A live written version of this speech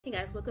Hey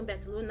guys, welcome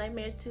back to Little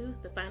Nightmares 2,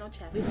 the final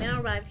chapter. We've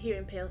now arrived here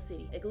in Pale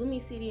City, a gloomy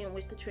city in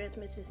which the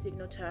transmission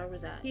signal tower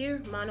resides.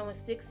 Here, Mono and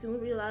Six soon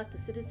realize the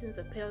citizens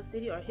of Pale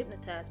City are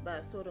hypnotized by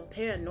a sort of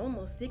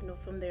paranormal signal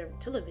from their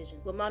television.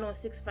 Will Mono and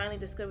Six finally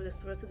discover the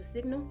source of the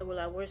signal, or will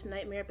our worst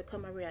nightmare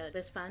become a reality?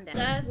 Let's find out.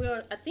 Guys,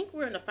 I think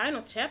we're in the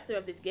final chapter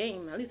of this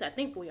game. At least I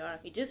think we are.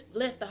 We just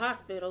left the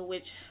hospital,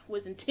 which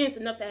was intense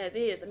enough as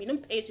is. I mean, them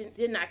patients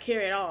did not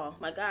care at all.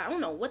 My God, I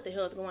don't know what the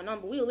hell is going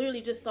on, but we literally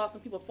just saw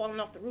some people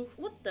falling off the roof.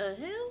 What the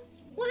hell?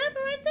 What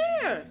happened right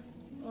there?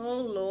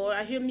 Oh Lord,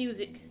 I hear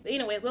music. But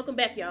anyway, welcome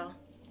back, y'all.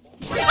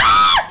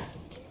 Ah!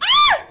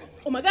 Ah!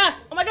 Oh my God!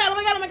 Oh my God! Oh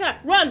my God! Oh my God!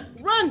 Run!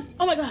 Run!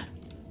 Oh my God!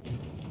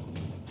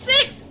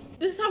 Six!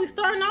 This is how we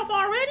starting off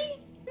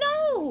already?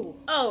 No!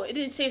 Oh, it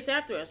didn't chase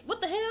after us.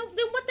 What the hell?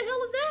 Then what the hell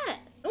was that?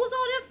 What was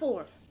all that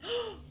for?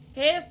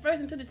 Head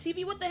first into the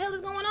TV. What the hell is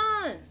going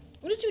on?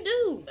 What did you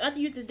do? I have to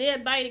use this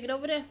dead body to get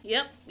over there?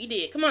 Yep, we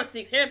did. Come on,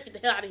 Six. Hurry up, get the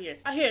hell out of here.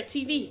 I hear a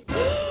TV.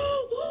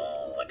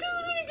 Oh my God!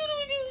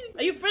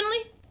 Are you friendly?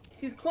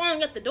 He's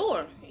clawing at the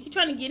door. He's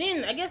trying to get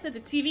in. I guess there's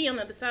the TV on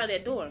the other side of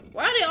that door.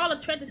 Why are they all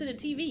attracted to the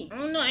TV? I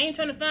don't know. I ain't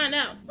trying to find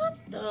out. What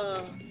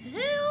the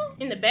hell?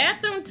 In the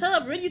bathroom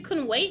tub? Really? You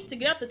couldn't wait to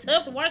get out the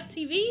tub to watch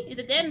TV? Is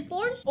it that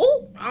important?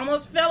 Oh, I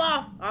almost fell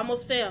off. I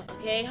almost fell.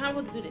 Okay, how am I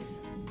supposed to do this?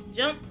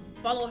 Jump.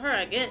 Follow her,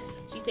 I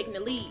guess. She's taking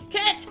the lead.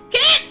 Catch!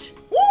 Catch!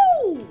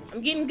 Woo!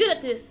 I'm getting good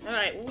at this. All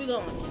right, where we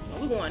going?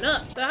 Oh, we going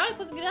up. So how am I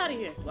supposed to get out of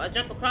here? Do I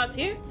jump across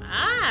here?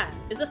 Ah!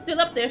 Is her still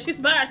up there? She's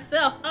by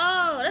herself.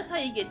 Oh, that's how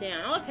you get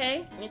down.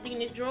 Okay. Anything in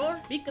this drawer?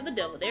 Speak of the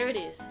devil. There it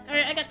is. All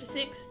right, I got you,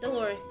 Six. Don't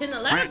worry. Can the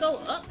ladder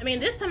go up? I mean,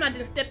 this time I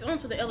didn't step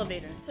onto the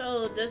elevator.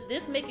 So does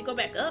this make it go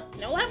back up?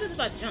 Now, what happens if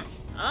I jump?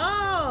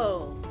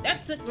 Oh,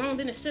 that took longer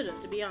than it should have,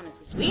 to be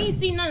honest with you. We ain't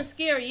seen nothing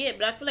scary yet,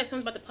 but I feel like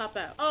something's about to pop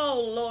out.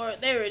 Oh, Lord.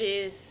 There it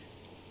is.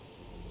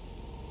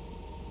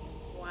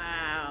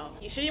 Wow.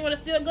 You sure you want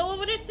to still go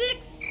over there,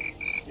 Six?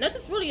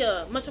 Nothing's really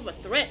much of a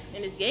threat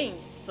in this game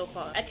so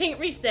far. I can't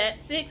reach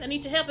that. Six, I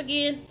need your help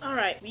again. All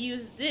right, we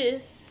use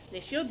this.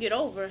 Then she'll get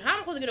over. How am I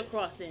supposed to get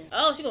across then?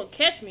 Oh, she's gonna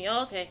catch me.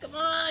 Oh, okay. Come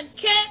on,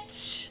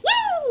 catch.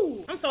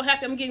 Woo! I'm so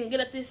happy I'm getting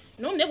good at this.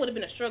 No, that would have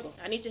been a struggle.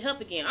 I need your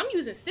help again. I'm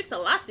using Six a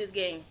lot this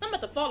game. I'm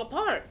about to fall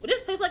apart. But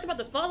this place like about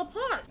to fall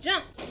apart.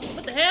 Jump.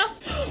 What the hell?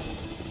 Oh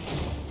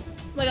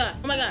my God.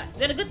 Oh my God. Is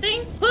that a good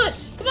thing?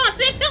 Push. Come on,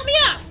 Six. Help me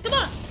out. Come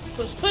on.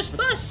 Push, push,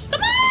 push.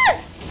 Come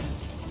on!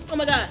 Oh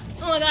my God.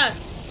 Oh my God.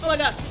 Oh my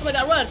God. Oh my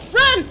God. Run.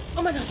 Run!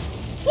 Oh my gosh.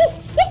 Woo!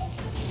 Woo!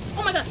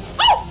 Oh my God.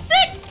 Oh!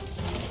 Six!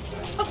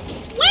 Oh,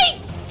 wait!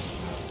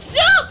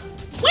 Jump!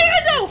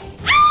 Where though?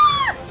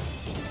 Ah!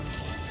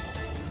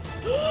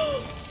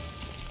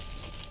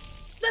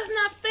 That's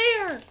not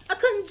fair. I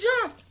couldn't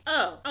jump.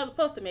 Oh, I was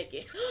supposed to make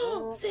it.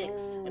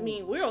 Six. I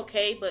mean, we're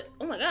okay, but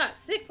oh my God.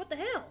 Six, what the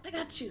hell? I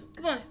got you.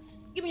 Come on.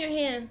 Give me your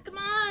hand. Come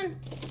on.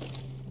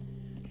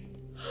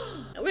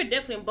 We're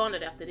definitely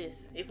bonded after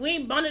this. If we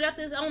ain't bonded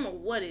after this, I don't know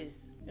what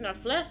is. And our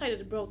flashlight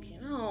is broken.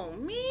 Oh,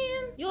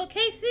 man. You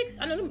okay, Six?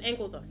 I know them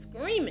ankles are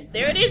screaming.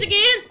 There it is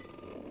again.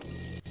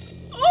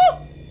 Oh!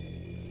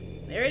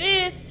 There it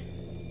is.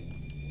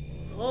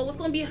 Oh, what's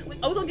gonna be? Are we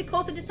gonna get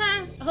closer this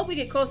time? I hope we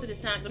get closer this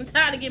time. I'm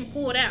tired of getting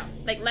pulled out,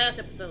 like last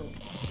episode.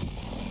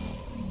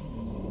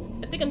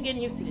 I think I'm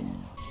getting used to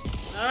this.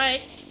 All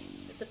right.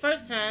 It's the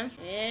first time.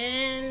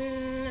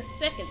 And the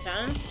second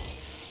time.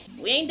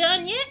 We ain't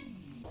done yet?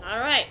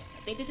 Alright,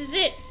 I think this is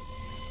it.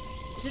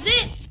 This is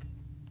it.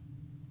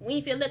 We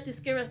ain't finna let this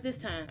scare us this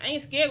time. I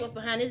ain't scared what's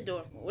behind this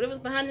door. Whatever's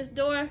behind this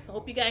door, I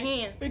hope you got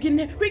hands. We're getting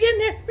there. We're getting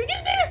there. We're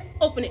getting there.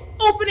 Open it.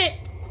 Open it.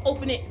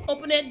 Open it.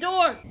 Open that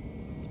door.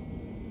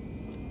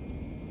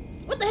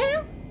 What the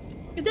hell?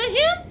 Is that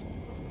him?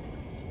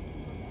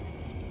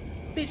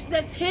 Bitch,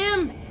 that's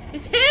him.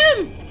 It's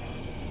him.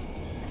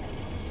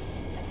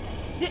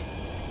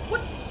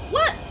 What?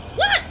 What?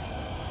 What?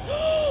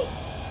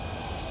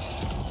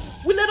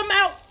 We let him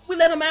out. We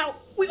let him out.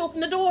 We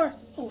opened the door.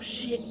 Oh,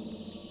 shit.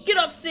 Get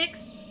up,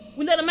 Six.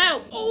 We let him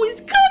out. Oh,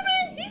 he's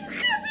coming. He's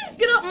coming.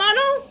 Get up,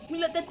 Mono. We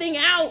let that thing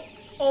out.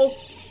 Oh.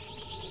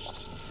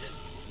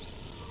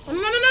 Oh,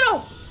 no, no, no,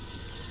 no.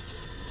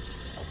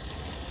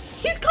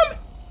 He's coming.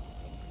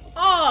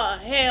 Oh,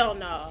 hell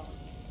no.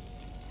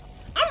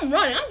 I'm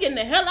running. I'm getting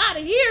the hell out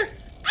of here.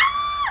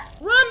 Ah!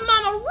 Run,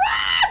 Mono.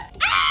 Run.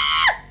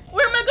 Ah!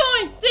 Where am I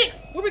going? Six.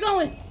 Where we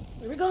going?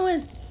 Where we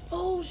going?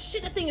 Oh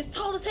shit, that thing is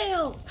tall as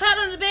hell. Hide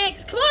under the bed.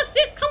 Come on,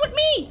 Six, come with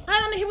me.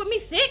 Hide under here with me,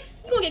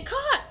 Six. You're gonna get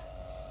caught.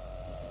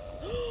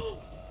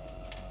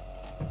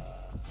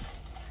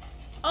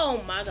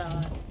 Oh my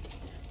God.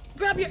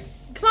 Grab your,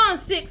 come on,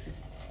 Six.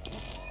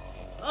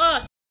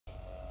 Oh.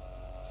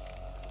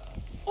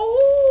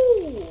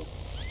 Oh.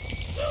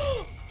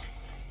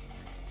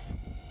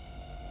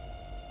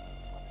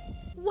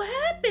 What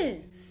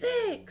happened?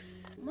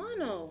 Six.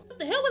 Mono. What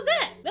the hell was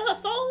that? That's her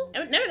soul?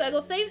 Now we gotta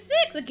go save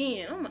Six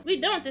again. Oh my.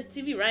 We done with this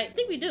TV, right? I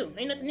think we do.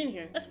 Ain't nothing in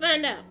here. Let's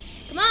find out.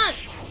 Come on.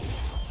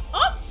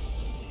 Oh.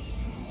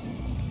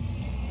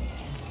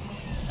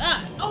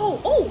 Ah.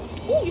 Oh. Oh.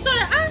 Oh. You saw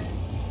that eye?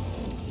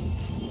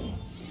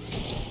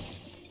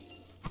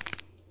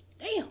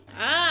 Damn.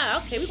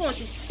 Ah, okay, we're going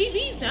through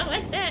TVs now, I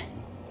like that.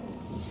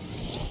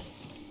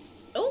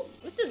 Oh,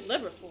 what's this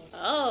lever for?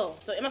 Oh,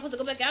 so am I supposed to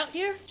go back out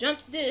here? Jump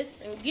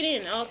this and get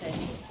in, okay.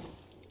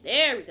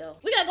 There we go.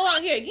 We gotta go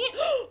out here again.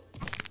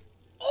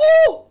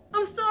 Oh,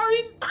 I'm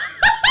sorry.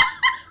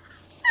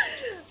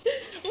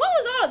 What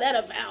was all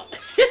that about?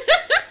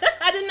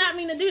 I did not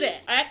mean to do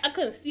that. I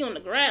couldn't see on the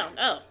ground.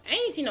 Oh, I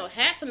ain't seen no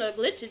hacks or no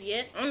glitches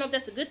yet. I don't know if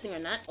that's a good thing or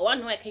not. Oh, I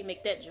know I can't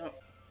make that jump.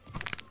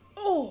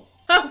 Oh,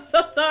 I'm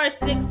so sorry,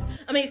 7.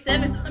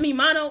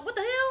 Mono. What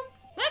the hell?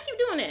 Why I keep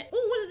doing that?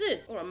 Ooh, what is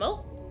this? A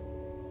remote?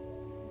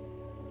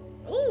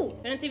 Ooh,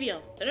 turn the TV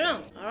on. Turn it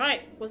on. All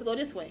right, let's go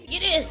this way.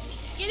 Get in.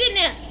 Get in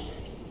there.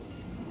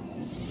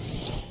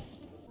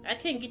 I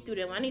can't get through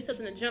that one. I need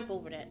something to jump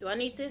over that. Do I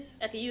need this?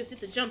 I can use it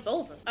to jump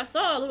over. I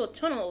saw a little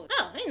tunnel over.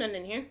 Oh, ain't nothing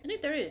in here. I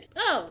think there is.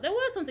 Oh, there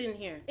was something in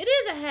here. It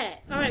is a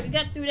hat. All right, we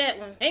got through that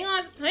one. Hang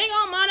on,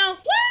 Mono.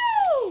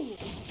 Woo!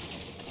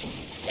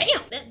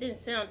 Damn, that didn't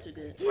sound too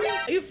good.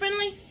 Are you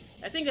friendly?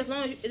 I think as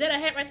long as is that a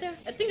hat right there?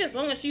 I think as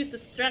long as she's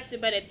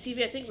distracted by that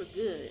TV, I think we're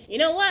good. You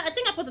know what? I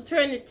think I'm supposed to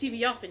turn this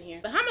TV off in here.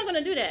 But how am I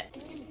gonna do that?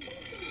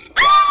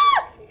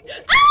 Ah!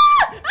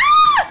 Ah!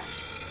 Ah!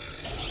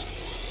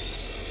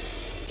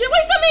 Get away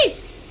from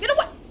me! Get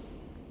away!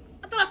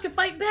 I thought I could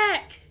fight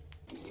back.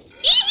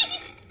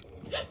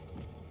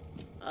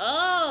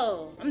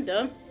 Oh, I'm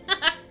dumb.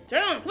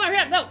 Turn on. Come on, hurry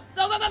up. Go.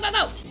 Go, go, go, go,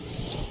 go.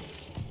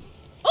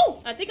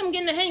 Oh, I think I'm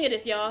getting the hang of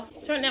this, y'all.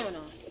 Turn that one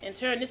on and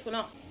turn this one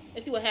off.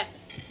 Let's see what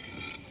happens.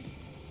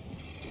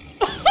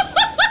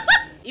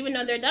 Even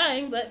though they're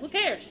dying, but who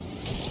cares?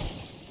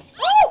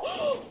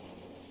 Oh!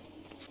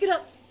 Get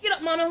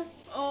up, Mono.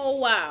 Oh,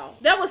 wow.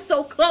 That was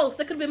so close.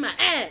 That could have been my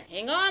ass.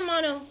 Hang on,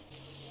 Mono.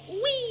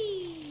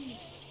 Whee!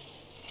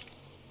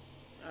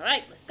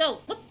 Alright, let's go.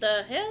 What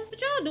the hell?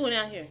 What y'all doing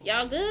out here?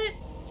 Y'all good?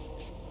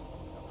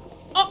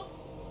 Oh!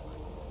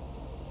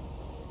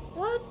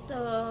 What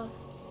the?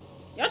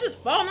 Y'all just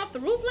falling off the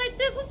roof like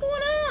this? What's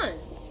going on?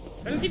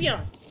 Turn the TV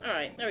on.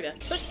 Alright, there we go.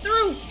 Push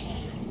through!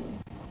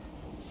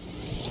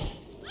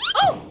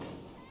 Oh!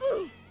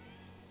 Oh!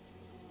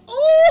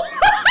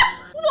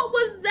 What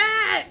was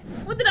that?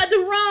 What did I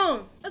do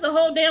wrong? There's a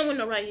whole damn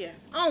window right here.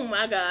 Oh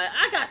my god.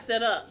 I got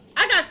set up.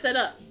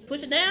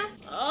 Push it down.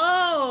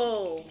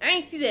 Oh. I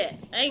ain't see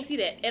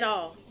that at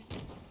all.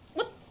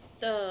 What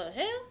the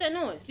hell? That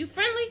noise? You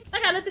friendly?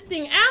 I gotta let this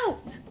thing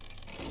out.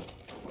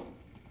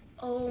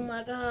 Oh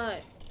my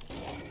god.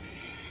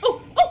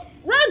 Oh!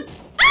 Run!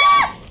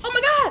 Ah! Oh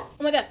my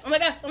god! Oh my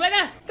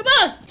god! Come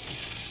on!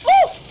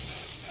 Oh!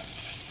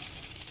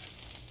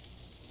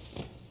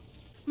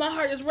 My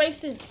heart is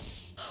racing.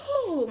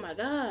 Oh my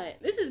god.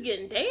 This is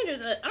getting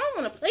dangerous. I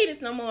don't want to play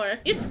this no more.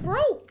 It's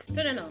broke.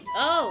 Turn it on.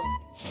 Oh.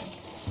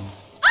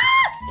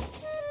 Ah!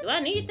 Do I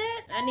need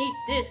that? I need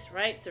this,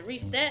 right? To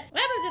reach that.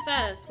 What happens if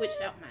I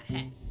switch out my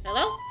hat?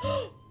 Hello?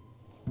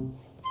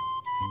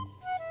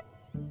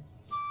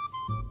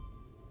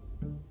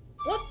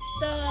 What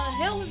the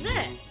hell was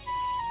that?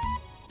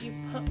 You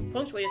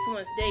punctuated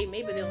someone's day,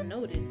 maybe they'll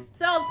notice.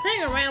 So I was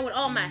playing around with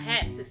all my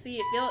hats to see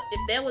if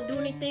that would do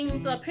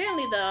anything. So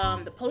apparently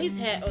the police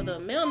hat or the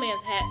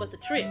mailman's hat was the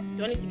trick.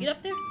 Do I need to get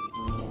up there?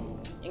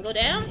 And go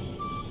down?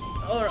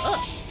 Or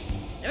up?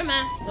 Never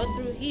mind. Go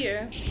through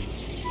here.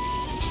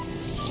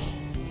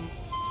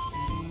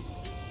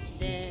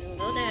 Then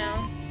go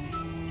down.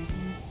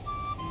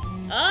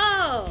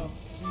 Oh!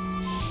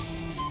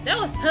 That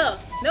was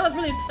tough. That was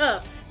really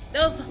tough.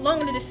 That was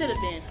longer than it should have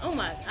been. Oh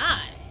my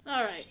god.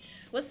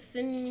 Alright, what's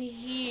in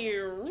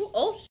here?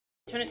 Oh,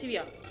 turn the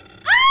TV off.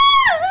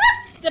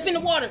 Ah! Step in the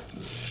water.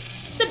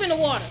 Step in the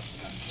water.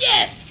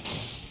 Yes!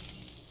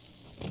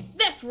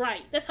 That's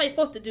right. That's how you're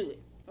supposed to do it.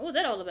 What was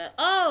that all about?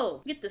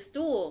 Oh, get the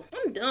stool.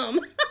 I'm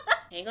dumb.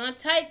 Hang on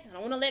tight. I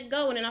don't want to let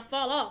go and then I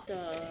fall off.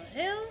 The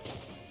hell?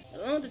 As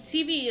long as the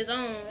TV is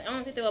on, I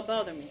don't think they will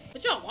bother me.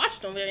 But y'all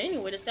watched over there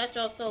anyway. That's got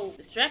y'all so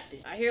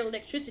distracted. I hear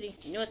electricity.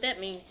 You know what that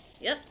means.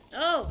 Yep.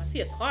 Oh, I see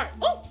a cart.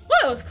 Oh,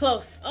 that was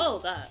close. Oh,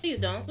 God. Please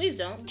don't. Please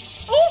don't.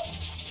 Oh!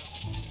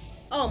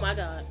 Oh, my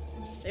God.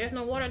 There's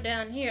no water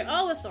down here.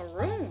 Oh, it's a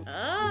room.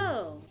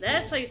 Oh,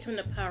 that's how you turn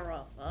the power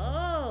off.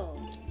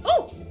 Oh.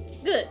 Oh,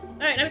 good. All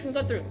right, now we can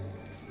go through.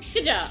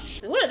 Good job.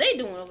 What are they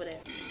doing over there?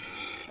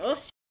 Oh,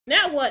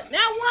 now what?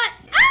 Now what?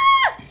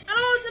 Ah! I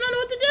don't know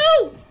what to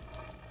do.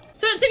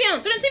 Turn the TV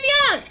on! Turn the TV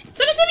on!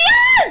 Turn the TV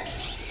on!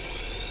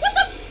 What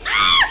the?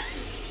 Ah!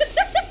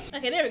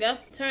 Okay, there we go.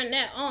 Turn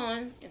that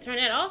on and turn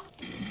that off.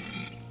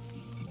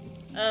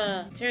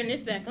 Turn this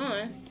back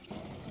on.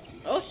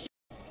 Oh shit!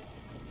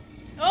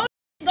 Oh,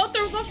 go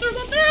through! Go through!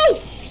 Go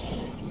through!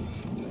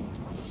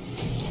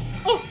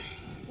 Oh,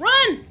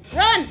 run!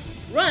 Run!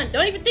 Run!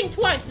 Don't even think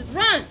twice. Just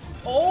run!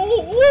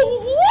 Oh!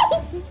 Woo,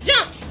 woo.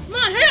 Jump! Come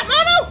on! Hurry up,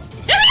 Mono!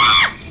 Hurry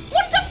up!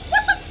 What the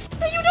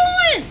are you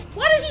doing?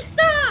 Why did he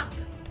stop?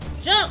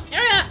 Jump!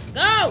 Hurry up!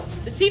 Go!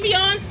 The TV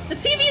on! The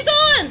TV is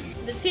on!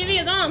 The TV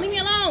is on! Leave me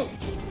alone!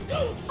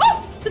 Oh!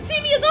 The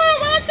TV is on!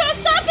 Why aren't y'all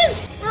stopping?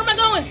 Where am I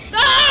going?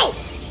 Go!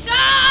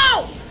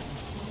 Go!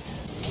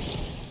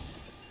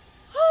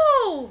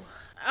 Oh!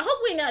 I hope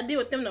we ain't gotta deal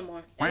with them no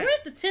more. And where's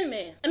the Tin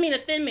Man? I mean the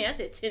Thin Man. I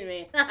said Tin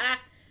Man.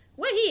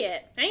 Where he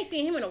at? I ain't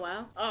seen him in a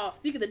while. Oh,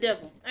 speak of the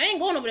devil. I ain't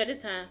going over there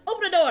this time.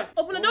 Open the door.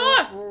 Open the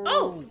door.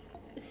 Oh,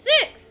 it's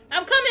 6.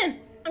 I'm coming.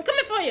 I'm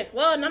coming for you.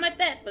 Well, not like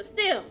that, but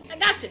still. I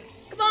got you.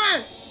 Come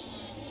on.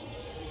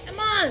 Come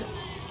on.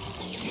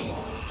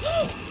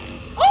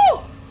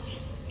 Oh,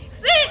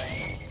 6.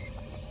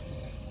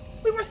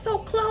 We were so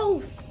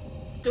close.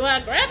 Do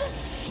I grab him?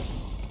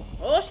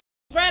 Oh,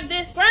 grab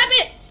this. Grab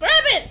it. Grab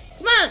it.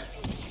 Come on.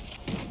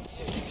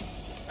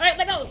 All right,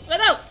 let go.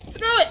 Let go.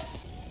 Screw it.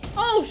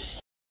 Oh,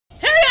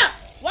 hurry up.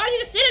 Why are you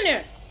just standing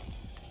there?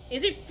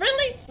 Is he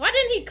friendly? Why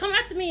didn't he come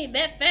after me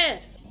that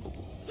fast?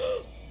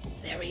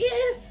 There he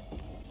is.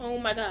 Oh,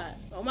 my God.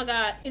 Oh, my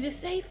God. Is it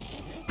safe?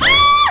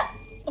 Ah!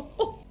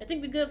 Oh, I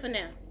think we're good for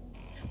now.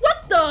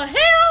 What the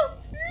hell?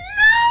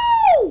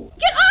 No!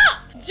 Get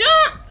up!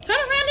 Jump! Turn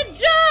around and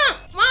jump!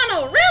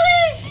 Mono,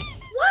 really?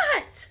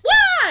 What?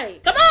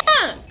 Why? Come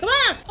on! Come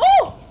on!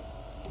 Oh!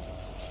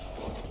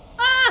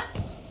 Ah!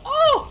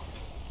 Oh!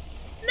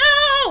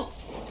 No!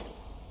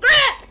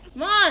 Grab!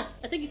 Come on!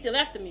 I think he's still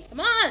after me. Come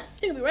on!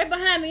 He'll be right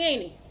behind me,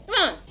 ain't he? Come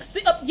on!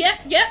 Speak up!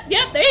 Yep!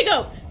 There you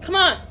go! Come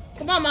on!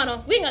 Come on,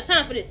 Mono. We ain't got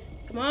time for this.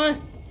 Come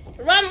on!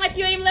 Run like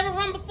you ain't never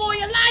run before in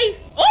your life!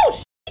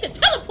 Oh, you can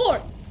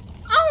teleport!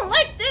 I don't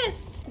like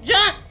this!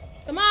 Jump!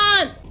 Come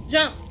on!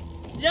 Jump!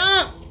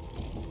 Jump!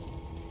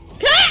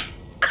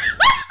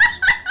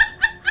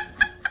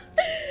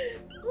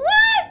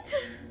 What?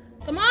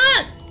 Come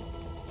on!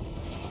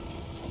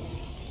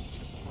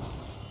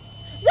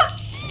 What?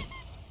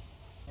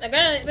 I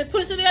gotta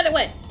push it the other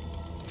way.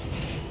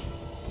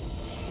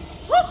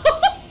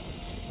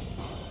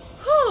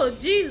 Oh,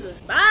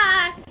 Jesus.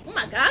 Bye. Oh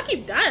my God, I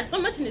keep dying so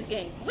much in this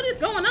game. What is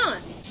going on?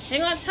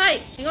 Hang on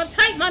tight. Hang on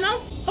tight, Mono.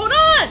 Hold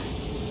on!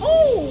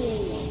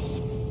 Oh!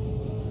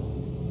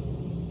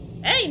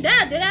 I ain't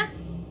died, did I?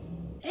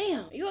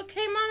 Damn, you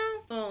okay,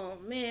 Mono? Oh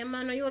man,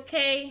 Mono, you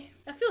okay?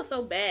 I feel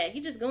so bad.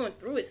 He's just going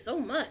through it so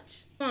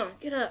much. Come on,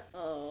 get up.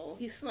 Oh,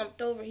 he's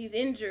slumped over. He's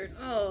injured.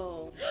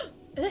 Oh.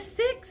 Is that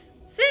 6?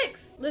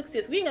 6! Look,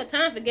 sis, we ain't got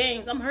time for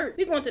games. I'm hurt.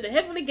 We going to the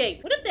heavenly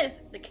gates. What if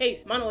that's the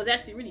case? Mono is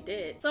actually really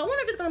dead. So I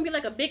wonder if it's gonna be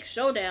like a big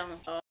showdown.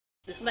 Oh,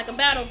 it's like a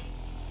battle.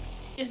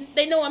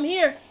 They know I'm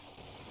here.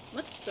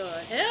 What the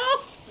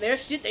hell?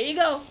 There's shit. There you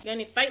go. Got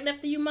any fight left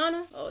of you,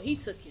 Mono? Oh, he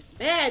took his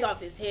bag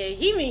off his head.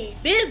 He mean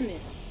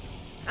business.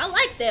 I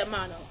like that,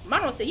 Mono.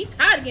 Mono said he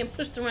tired of getting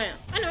pushed around.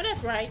 I know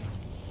that's right.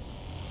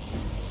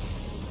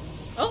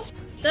 Oh,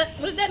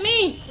 what did that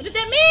mean? What did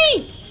that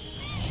mean?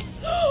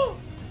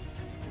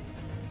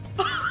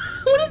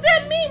 What did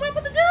that mean? What am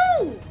I supposed to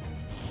do?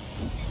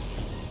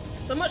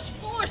 So much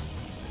force.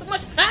 So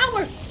much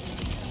power.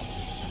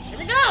 Here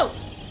we go.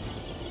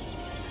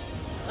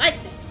 I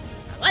like that.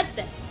 I like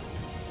that.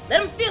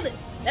 Let him feel it.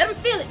 Let him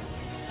feel it.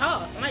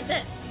 Pause. I like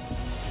that.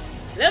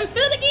 Let him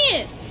feel it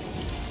again.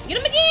 Get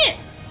him again.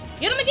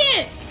 Get him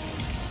again.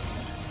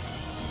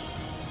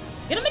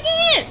 Get him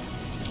again.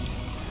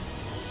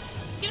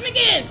 Get him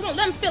again. Come on,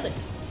 let him feel it.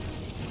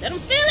 Let him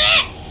feel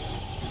it.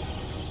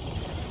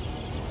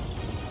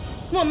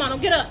 Come on, Mono,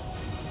 get up.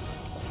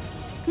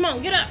 Come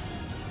on, get up.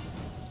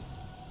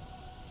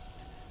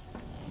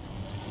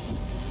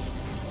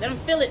 Let him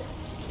feel it.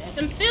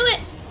 Let him feel it.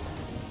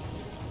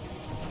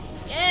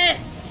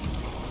 Yes.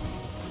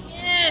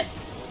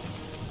 Yes.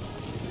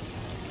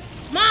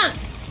 Come on.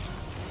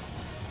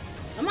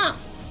 Come on.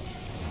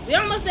 We're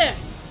almost there.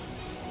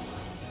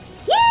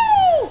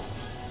 Woo!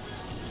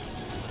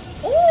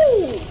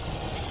 Ooh!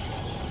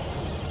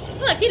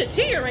 Look like he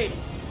deteriorated.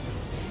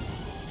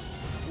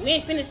 We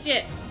ain't finished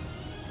yet.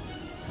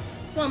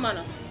 Come on,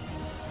 Mono.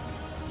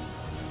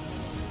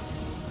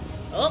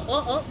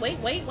 Oh,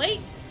 wait.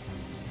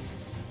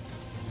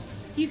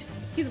 He's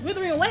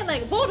withering away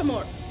like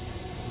Voldemort.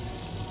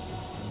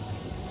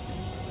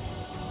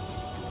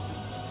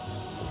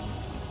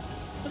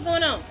 What's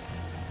going on?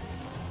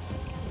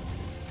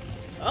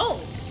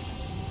 Oh.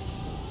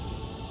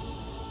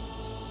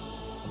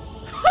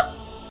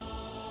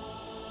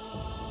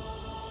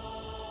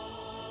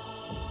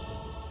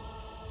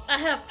 I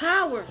have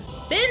power.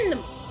 Bend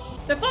them.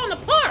 They're falling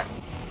apart.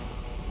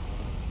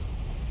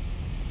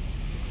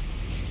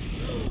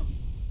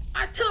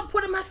 I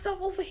teleported myself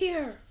over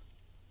here.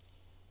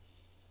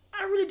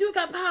 I really do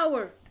got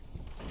power.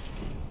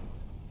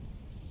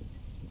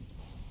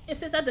 And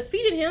since I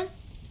defeated him,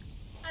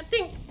 I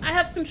think I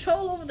have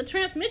control over the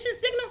transmission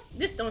signal.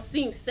 This don't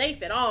seem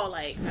safe at all.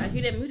 Like, I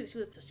hear that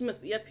music. She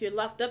must be up here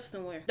locked up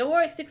somewhere. Don't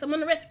worry, 6, I'm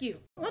on the rescue.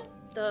 What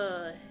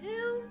the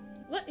hell?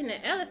 What in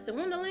the Alice in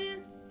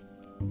Wonderland?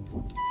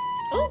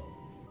 Oh,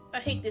 I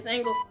hate this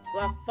angle. Do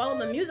I follow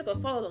the music or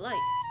follow the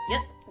light?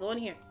 Yep, go in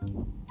here.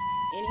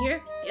 In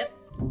here? Yep.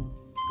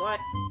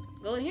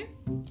 Go in here.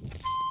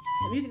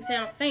 The music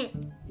sounds faint.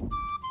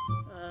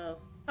 I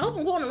hope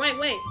I'm going the right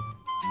way.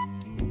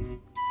 I'm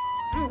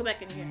gonna go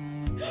back in here.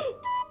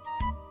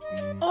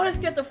 Oh, that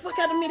scared the fuck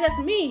out of me. That's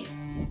me.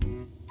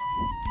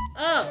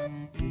 Oh,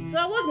 so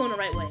I was going the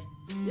right way.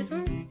 This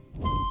one?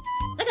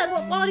 I gotta go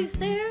up all these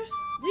stairs?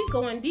 We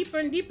going deeper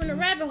and deeper in the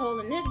rabbit hole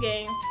in this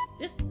game.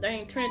 This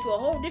thing turned into a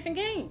whole different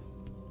game.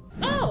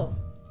 Oh,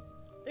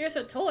 there's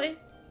a toy.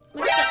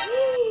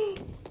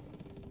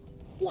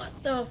 What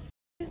the f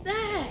is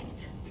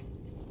that?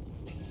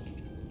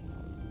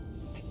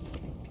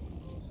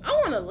 I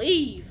want to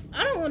leave.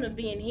 I don't want to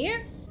be in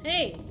here.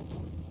 Hey,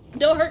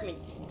 don't hurt me.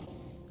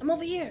 I'm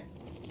over here.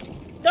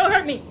 Don't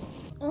hurt me.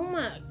 Oh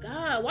my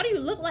God, why do you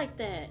look like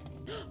that?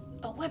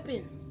 A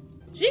weapon.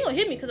 She ain't gonna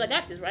hit me because I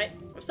got this, right?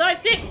 I'm sorry,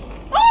 6.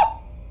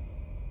 Oh!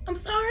 I'm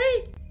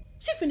sorry.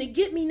 She finna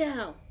get me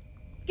now.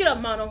 Get up,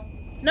 Mono.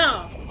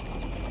 No.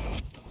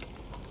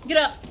 Get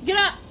up. Get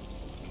up.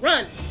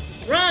 Run.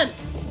 Run.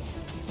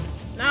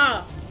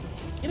 Nah.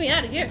 Get me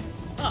out of here.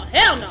 Oh,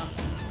 hell no.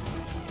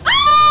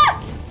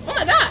 Ah! Oh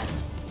my God.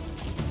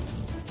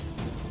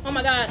 Oh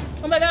my God.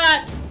 Oh my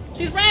God.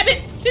 She's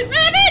rabbit. She's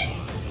rabbit.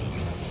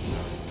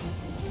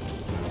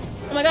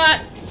 Oh my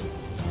God.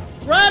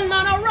 Run,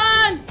 Mono,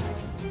 run.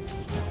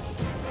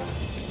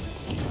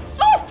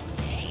 Oh.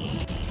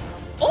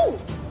 Oh.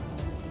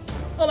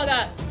 Oh my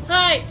God.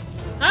 Hide.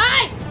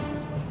 Hide.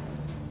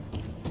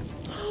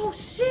 Oh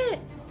shit.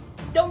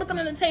 Don't look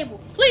under the table,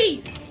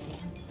 please.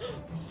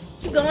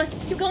 Keep going.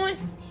 Keep going.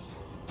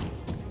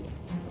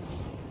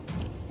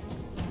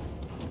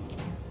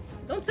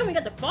 Don't tell me you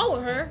got to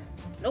follow her.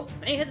 Nope,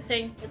 I ain't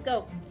hesitating. Let's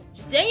go.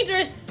 She's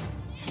dangerous.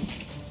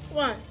 Come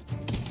on.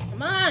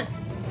 Come on.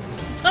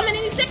 She's coming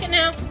any second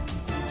now.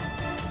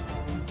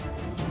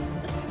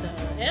 What the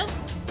hell?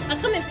 I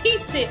come in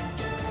P6.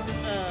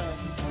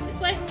 This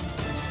way?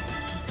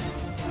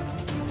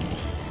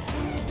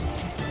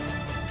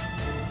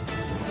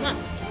 Come on.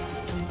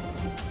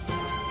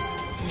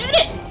 Get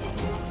it!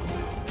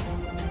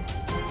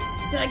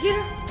 Did I get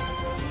her?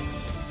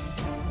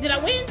 Did I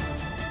win?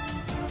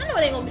 I know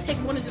it ain't gonna take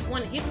more than just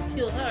one hit to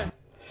kill her.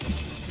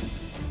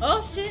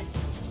 Oh shit.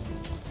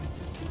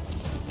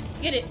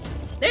 Get it.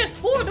 There's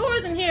 4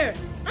 doors in here.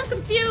 I'm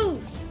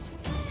confused.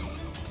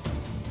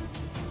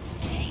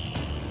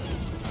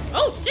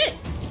 Oh shit.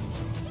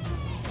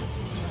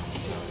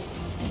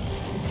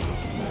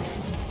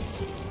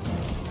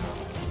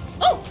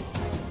 Oh.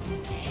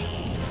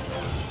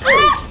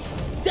 Ah!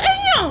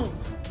 Damn.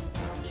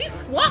 She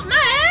swapped my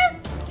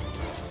ass.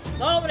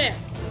 Go over there.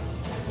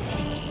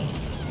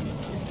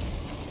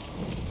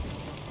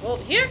 Go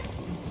over here.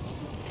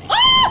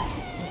 Oh!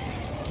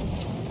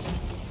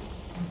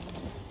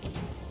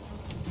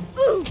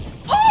 Ooh.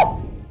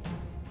 Oh!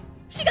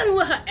 She got me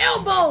with her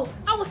elbow.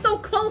 I was so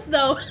close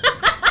though.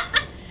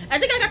 I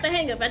think I got the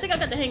hang of it. I think I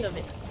got the hang of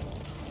it.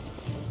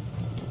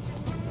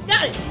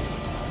 Got it.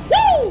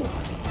 Woo!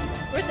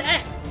 Where's the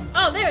axe?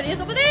 Oh, there it is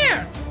over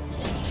there.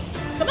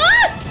 Come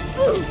on!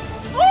 Ooh!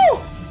 Ooh!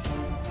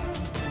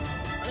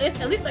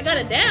 At least I got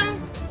it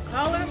down.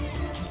 Collar.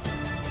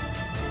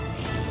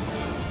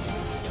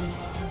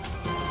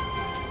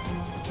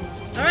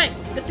 Alright,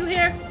 get through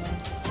here.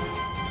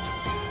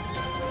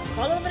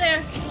 Fall over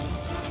there.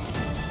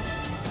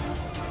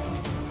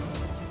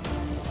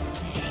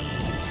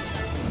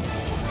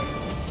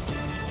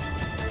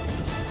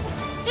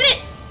 Hit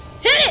it!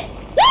 Hit it!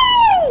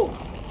 Woo!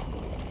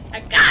 I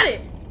got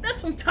it!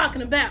 That's what I'm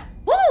talking about.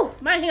 Woo!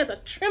 My hands are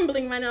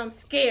trembling right now. I'm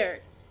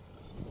scared.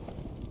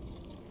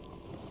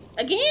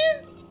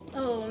 Again?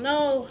 Oh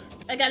no.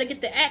 I gotta get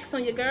the axe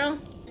on you, girl.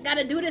 I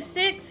gotta do this,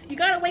 6. You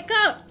gotta wake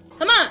up.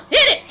 Come on,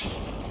 hit it!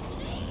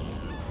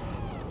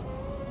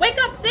 Wake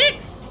up,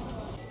 6!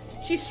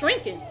 She's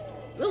shrinking.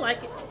 We'll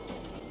like it.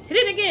 Hit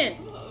it again.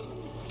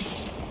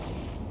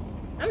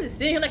 I'm just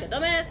sitting here like a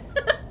dumbass.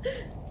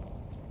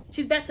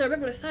 She's back to her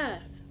regular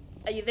size.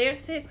 Are you there,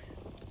 6?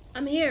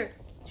 I'm here.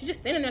 She's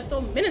just standing there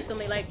so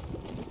menacingly, like,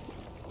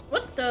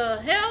 what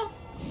the hell?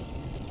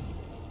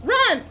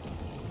 Run!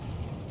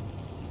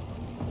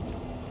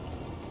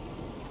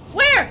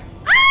 Where?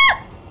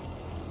 Ah!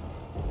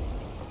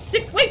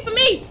 6, wait for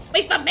me!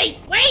 Wait for me!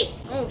 Wait!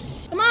 Oh,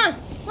 come on!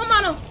 Come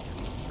on, Mono!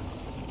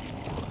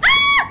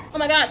 Ah! Oh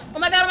my God! Oh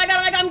my God! Oh my God!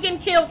 Oh my God! I'm getting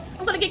killed!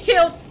 I'm gonna get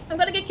killed! I'm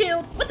gonna get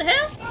killed! What the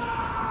hell?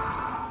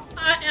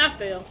 I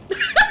fell. Look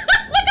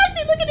how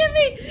she looking at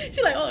me!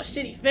 She like, oh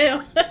shit, he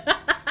fell.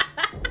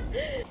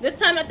 This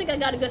time I think I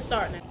got a good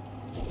start now.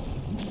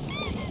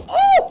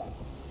 Oh!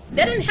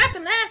 That didn't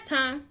happen last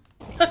time.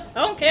 I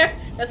don't care.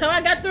 That's how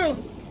I got through.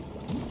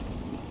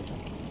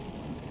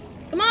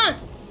 Come on.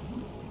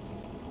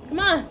 Come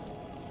on.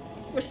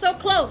 We're so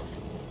close.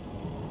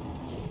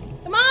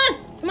 Come on.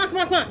 Come on, come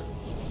on, come on.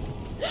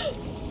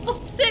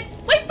 Oh, 6.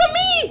 Wait for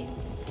me.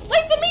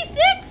 Wait for me,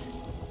 6.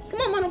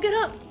 Come on, Mono, get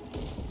up.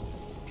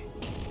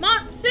 Come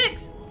on,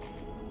 6.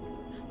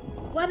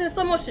 Why is it in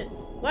slow motion?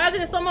 Why is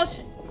it in slow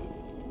motion?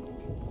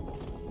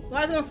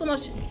 Why is it in slow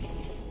motion?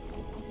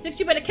 6,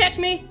 you better catch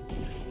me.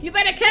 You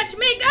better catch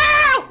me,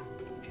 girl.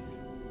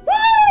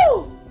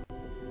 Woo!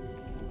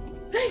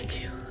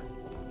 Thank you.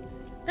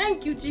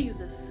 Thank you,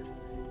 Jesus.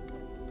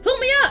 Pull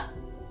me up.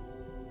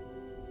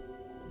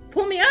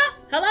 Pull me up.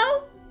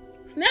 Hello?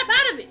 Snap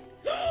out of it.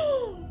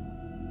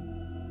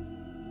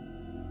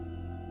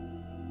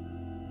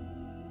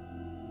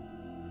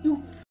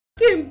 You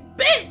fucking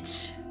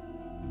bitch.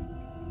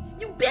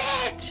 You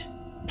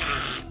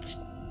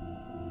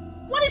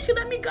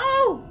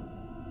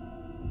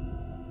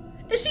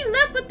And she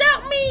left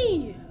without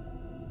me!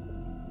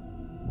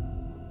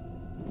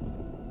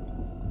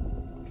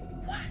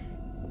 Why?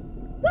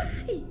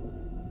 Why?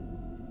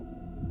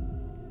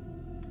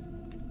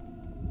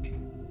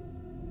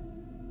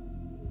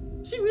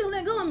 She really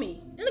let go of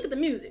me. And look at the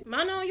music.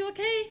 Mono, you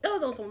okay? That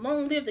was on some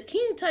Long Live the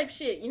King type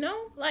shit, you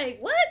know? Like,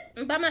 what?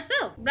 I'm by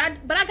myself. But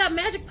I got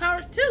magic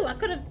powers too. I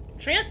could have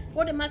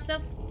transported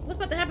myself. What's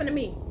about to happen to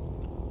me?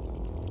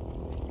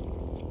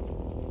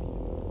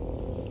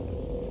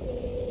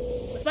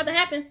 What's about to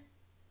happen?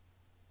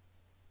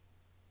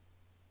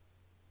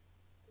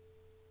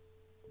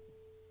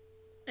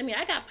 I mean,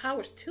 I got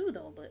powers too,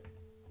 though, but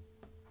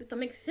this don't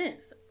make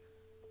sense.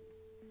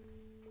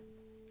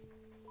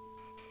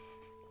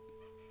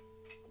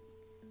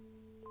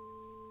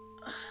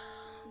 Oh,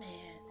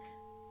 man.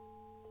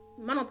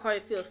 Mama probably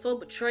feels so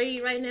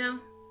betrayed right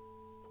now.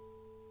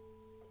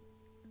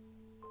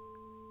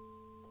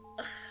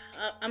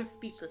 I'm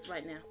speechless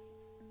right now.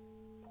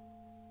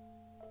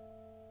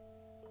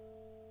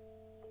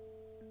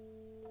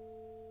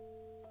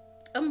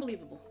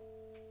 Unbelievable.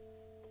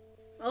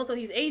 Also,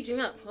 he's aging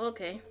up.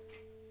 Okay.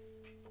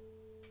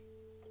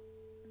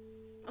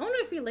 I wonder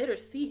if we later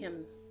see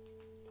him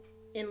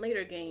in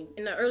later game.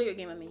 In the earlier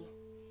game, I mean.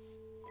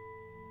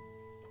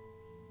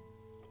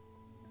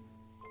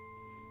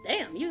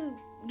 Damn, you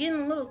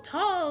getting a little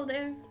tall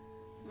there,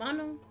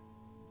 Mono.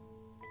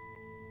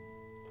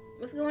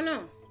 What's going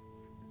on?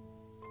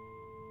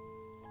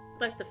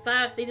 Like the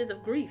 5 stages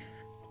of grief.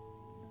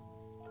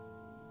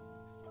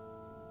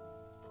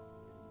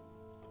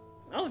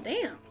 Oh,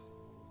 damn.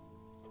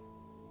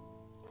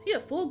 He a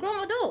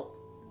full-grown adult.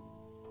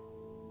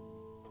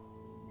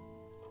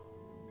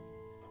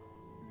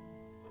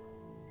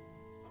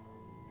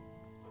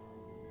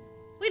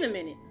 Wait a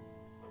minute.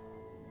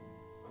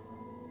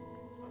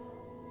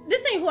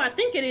 This ain't who I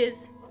think it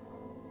is.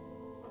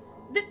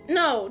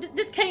 No,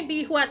 this can't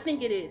be who I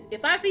think it is.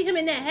 If I see him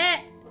in that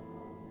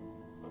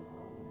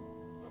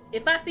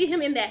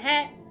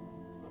hat,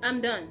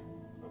 I'm done.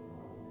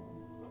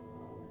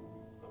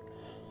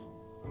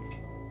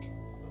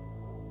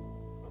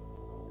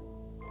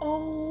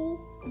 Oh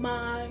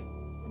my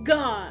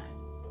God.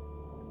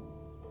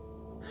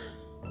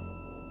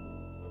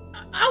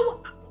 I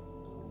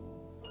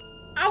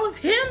was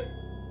him?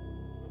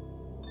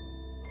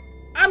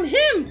 I'm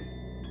him.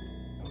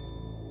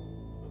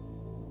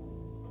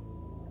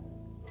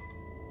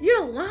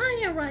 You're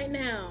lying right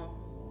now.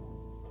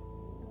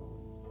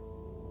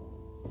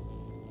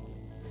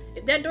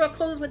 If that door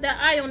closes with that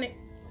eye on it.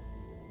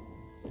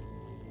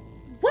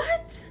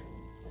 What?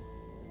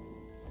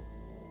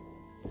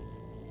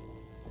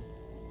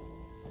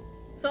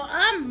 So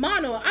I'm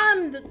Mono.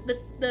 I'm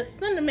the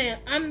slender man.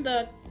 I'm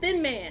the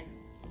thin man.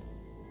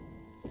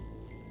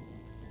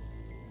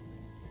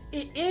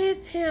 It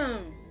is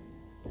him.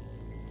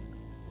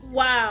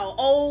 Wow.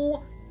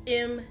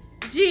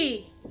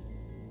 OMG.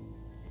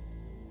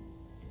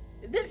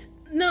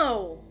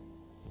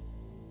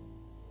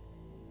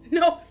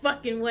 No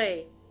fucking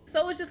way.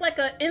 So it's just like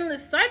an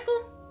endless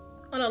cycle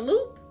on a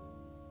loop.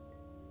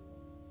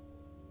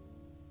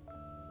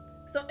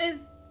 So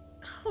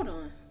hold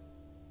on.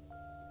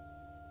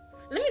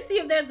 Let me see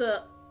if there's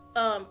a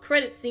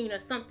credit scene or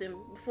something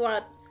before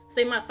I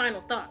say my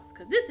final thoughts,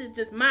 because this is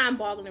just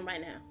mind-boggling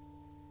right now.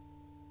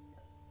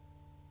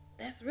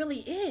 That's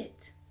really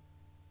it.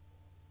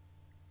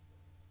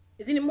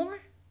 Is any more?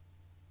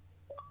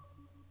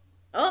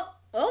 Oh!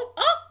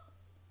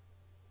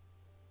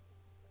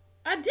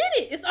 I did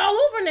it! It's all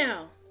over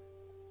now.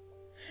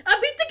 I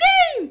beat the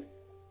game!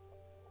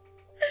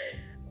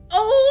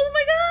 Oh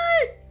my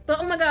God! But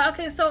oh my God,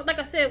 okay, so like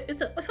I said,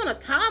 it's on a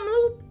time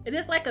loop. It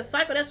is like a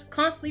cycle that's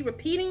constantly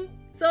repeating.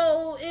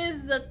 So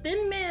is the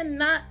thin man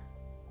not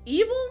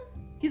evil?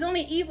 He's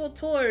only evil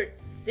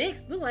towards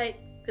 6, look like,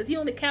 because he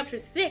only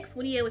captured 6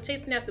 when he was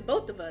chasing after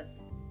both of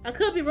us. I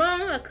could be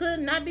wrong, I could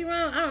not be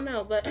wrong, I don't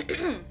know, but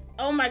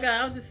oh my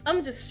God,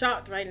 I'm just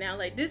shocked right now.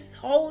 Like, this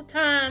whole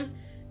time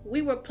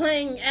we were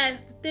playing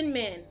as the thin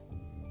man.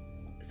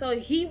 So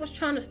he was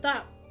trying to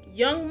stop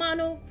young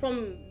Mono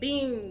from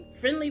being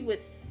friendly with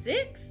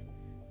 6?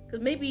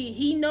 Because maybe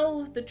he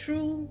knows the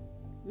true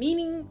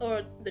meaning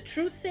or the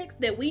true 6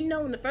 that we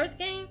know in the first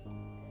game.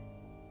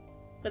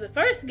 But the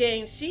first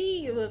game,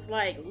 she was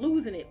like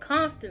losing it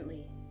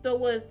constantly. So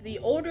was the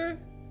older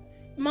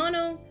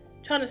Mono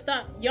trying to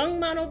stop young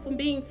Mono from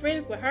being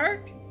friends with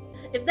her?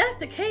 If that's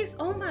the case,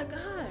 oh my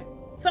God.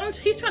 So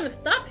he's trying to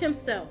stop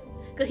himself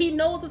because he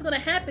knows what's going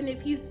to happen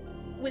if he's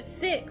with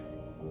 6.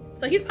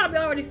 So he's probably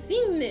already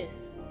seen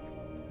this.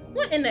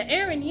 What in the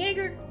Eren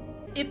Yeager?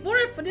 In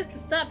order for this to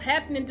stop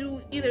happening,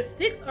 do either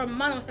 6 or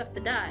Mono have to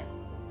die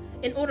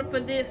in order for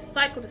this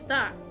cycle to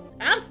stop?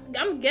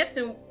 I'm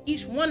guessing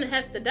each one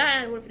has to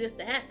die in order for this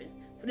to happen,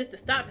 for this to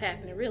stop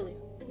happening, really.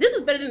 This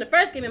was better than the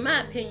first game, in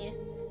my opinion.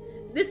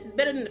 This is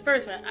better than the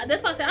first one.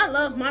 That's why I say I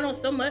love Mono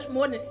so much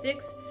more than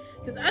 6.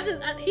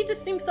 Because he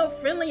just seemed so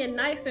friendly and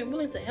nice and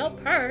willing to help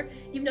her,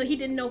 even though he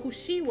didn't know who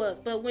she was.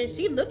 But when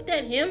she looked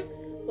at him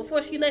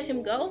before she let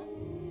him go,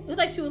 It was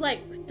like she was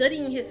like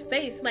studying his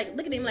face, like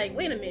looking at him like,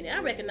 wait a minute, I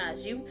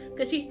recognize you.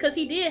 Cause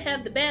he did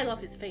have the bag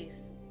off his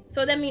face.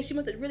 So that means she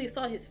must have really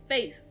saw his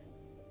face.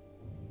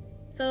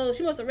 So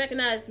she must have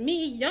recognized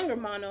me, younger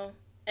Mono,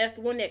 as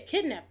the one that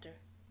kidnapped her.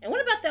 And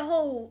what about that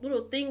whole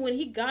little thing when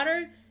he got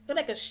her? It was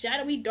like a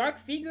shadowy dark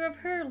figure of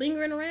her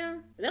lingering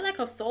around. Is that like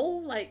her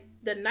soul? Like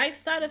the nice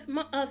side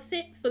of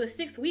 6? So the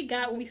 6 we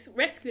got when we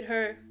rescued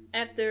her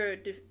after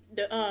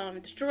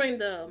destroying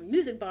the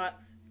music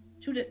box.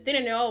 She was just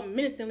standing there all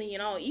menacingly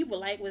and all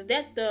evil-like. Was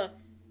that the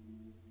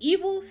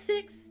evil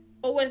 6?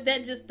 Or was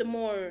that just the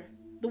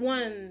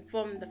one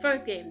from the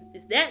first game?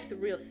 Is that the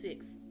real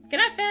 6? Can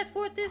I fast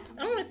forward this?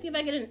 I want to see if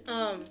I get an,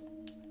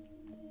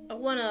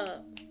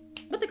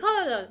 what they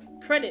call it, a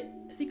credit,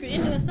 a secret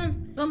ending or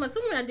something? So I'm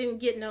assuming I didn't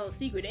get no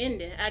secret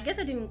ending. I guess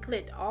I didn't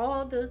collect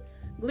all the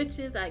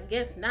glitches. I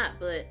guess not,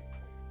 but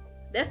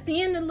that's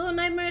the end of Little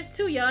Nightmares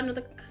 2, y'all.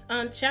 Another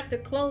chapter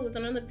closed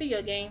on another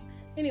video game.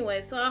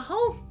 Anyway, so I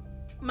hope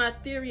my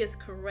theory is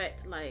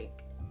correct.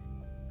 Like,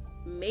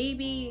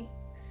 maybe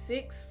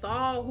 6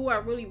 saw who I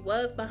really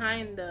was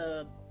behind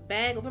the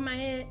bag over my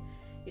head.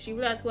 If she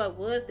realized who I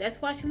was,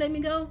 that's why she let me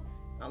go.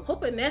 I'm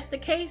hoping that's the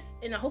case,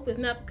 and I hope it's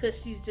not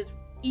because she's just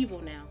evil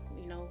now,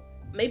 you know.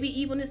 Maybe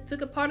evilness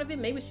took a part of it.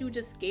 Maybe she was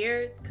just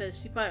scared because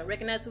she probably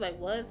recognized who I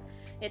was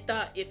and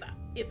thought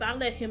if I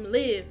let him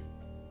live,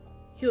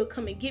 he'll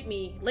come and get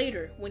me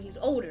later when he's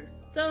older.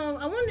 So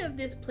I wonder if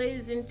this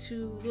plays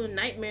into Little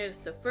Nightmares,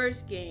 the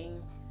first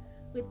game,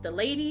 with the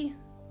lady,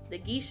 the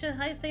Geisha,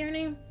 how you say her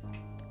name?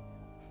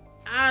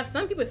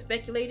 Some people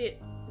speculated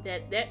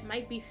that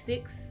might be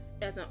 6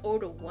 as an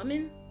older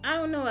woman. I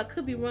don't know, I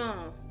could be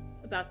wrong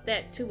about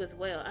that too as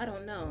well. I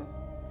don't know.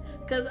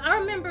 Because I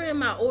remember in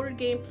my older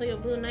gameplay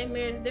of Little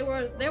Nightmares,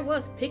 there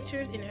was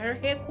pictures in her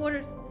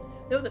headquarters.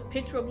 There was a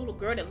picture of a little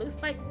girl that looks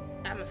like,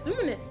 I'm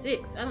assuming that's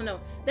 6. I don't know.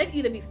 That could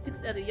either be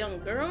 6 as a young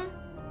girl,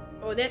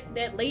 or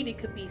that lady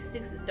could be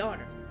 6's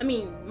daughter. I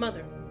mean,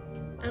 mother.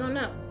 I don't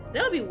know.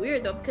 That would be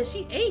weird though, because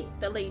she ate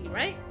the lady,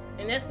 right?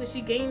 And that's when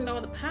she gained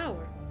all the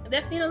power.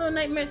 That's the end of Little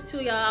Nightmares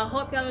 2, y'all. I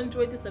hope y'all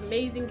enjoyed this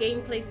amazing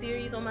gameplay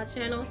series on my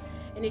channel.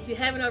 And if you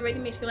haven't already,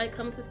 make sure you like,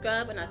 comment,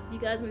 subscribe, and I'll see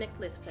you guys in the next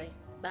Let's Play.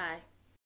 Bye.